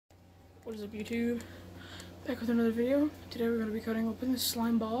What is up, YouTube? Back with another video. Today we're going to be cutting open this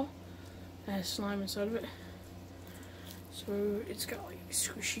slime ball. It has slime inside of it. So it's got like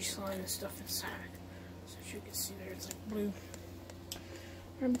squishy slime and stuff inside. So as you can see there, it's like blue.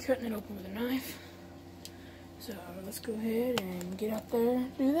 We're going to be cutting it open with a knife. So let's go ahead and get out there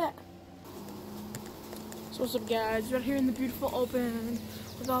and do that. So what's up, guys? Right here in the beautiful open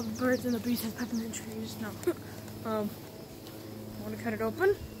with all the birds and the bees and peppermint trees. No. I want to cut it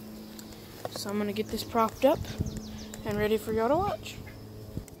open. So I'm going to get this propped up and ready for y'all to watch.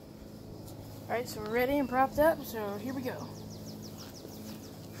 Alright, so we're ready and propped up, so here we go.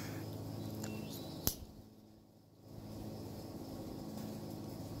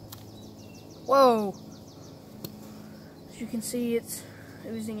 Whoa! As you can see, it's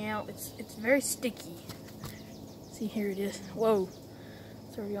oozing out. It's very sticky. See, here it is. Whoa!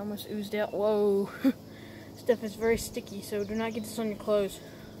 It's already almost oozed out. Whoa! Stuff is very sticky, so do not get this on your clothes.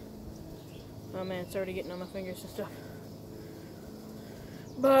 Oh man, it's already getting on my fingers and stuff.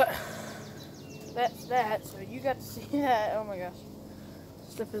 But that's that. So you got to see that. Oh my gosh,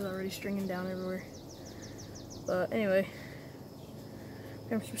 stuff is already stringing down everywhere. But anyway,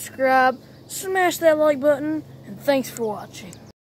 remember to subscribe, smash that like button, and thanks for watching.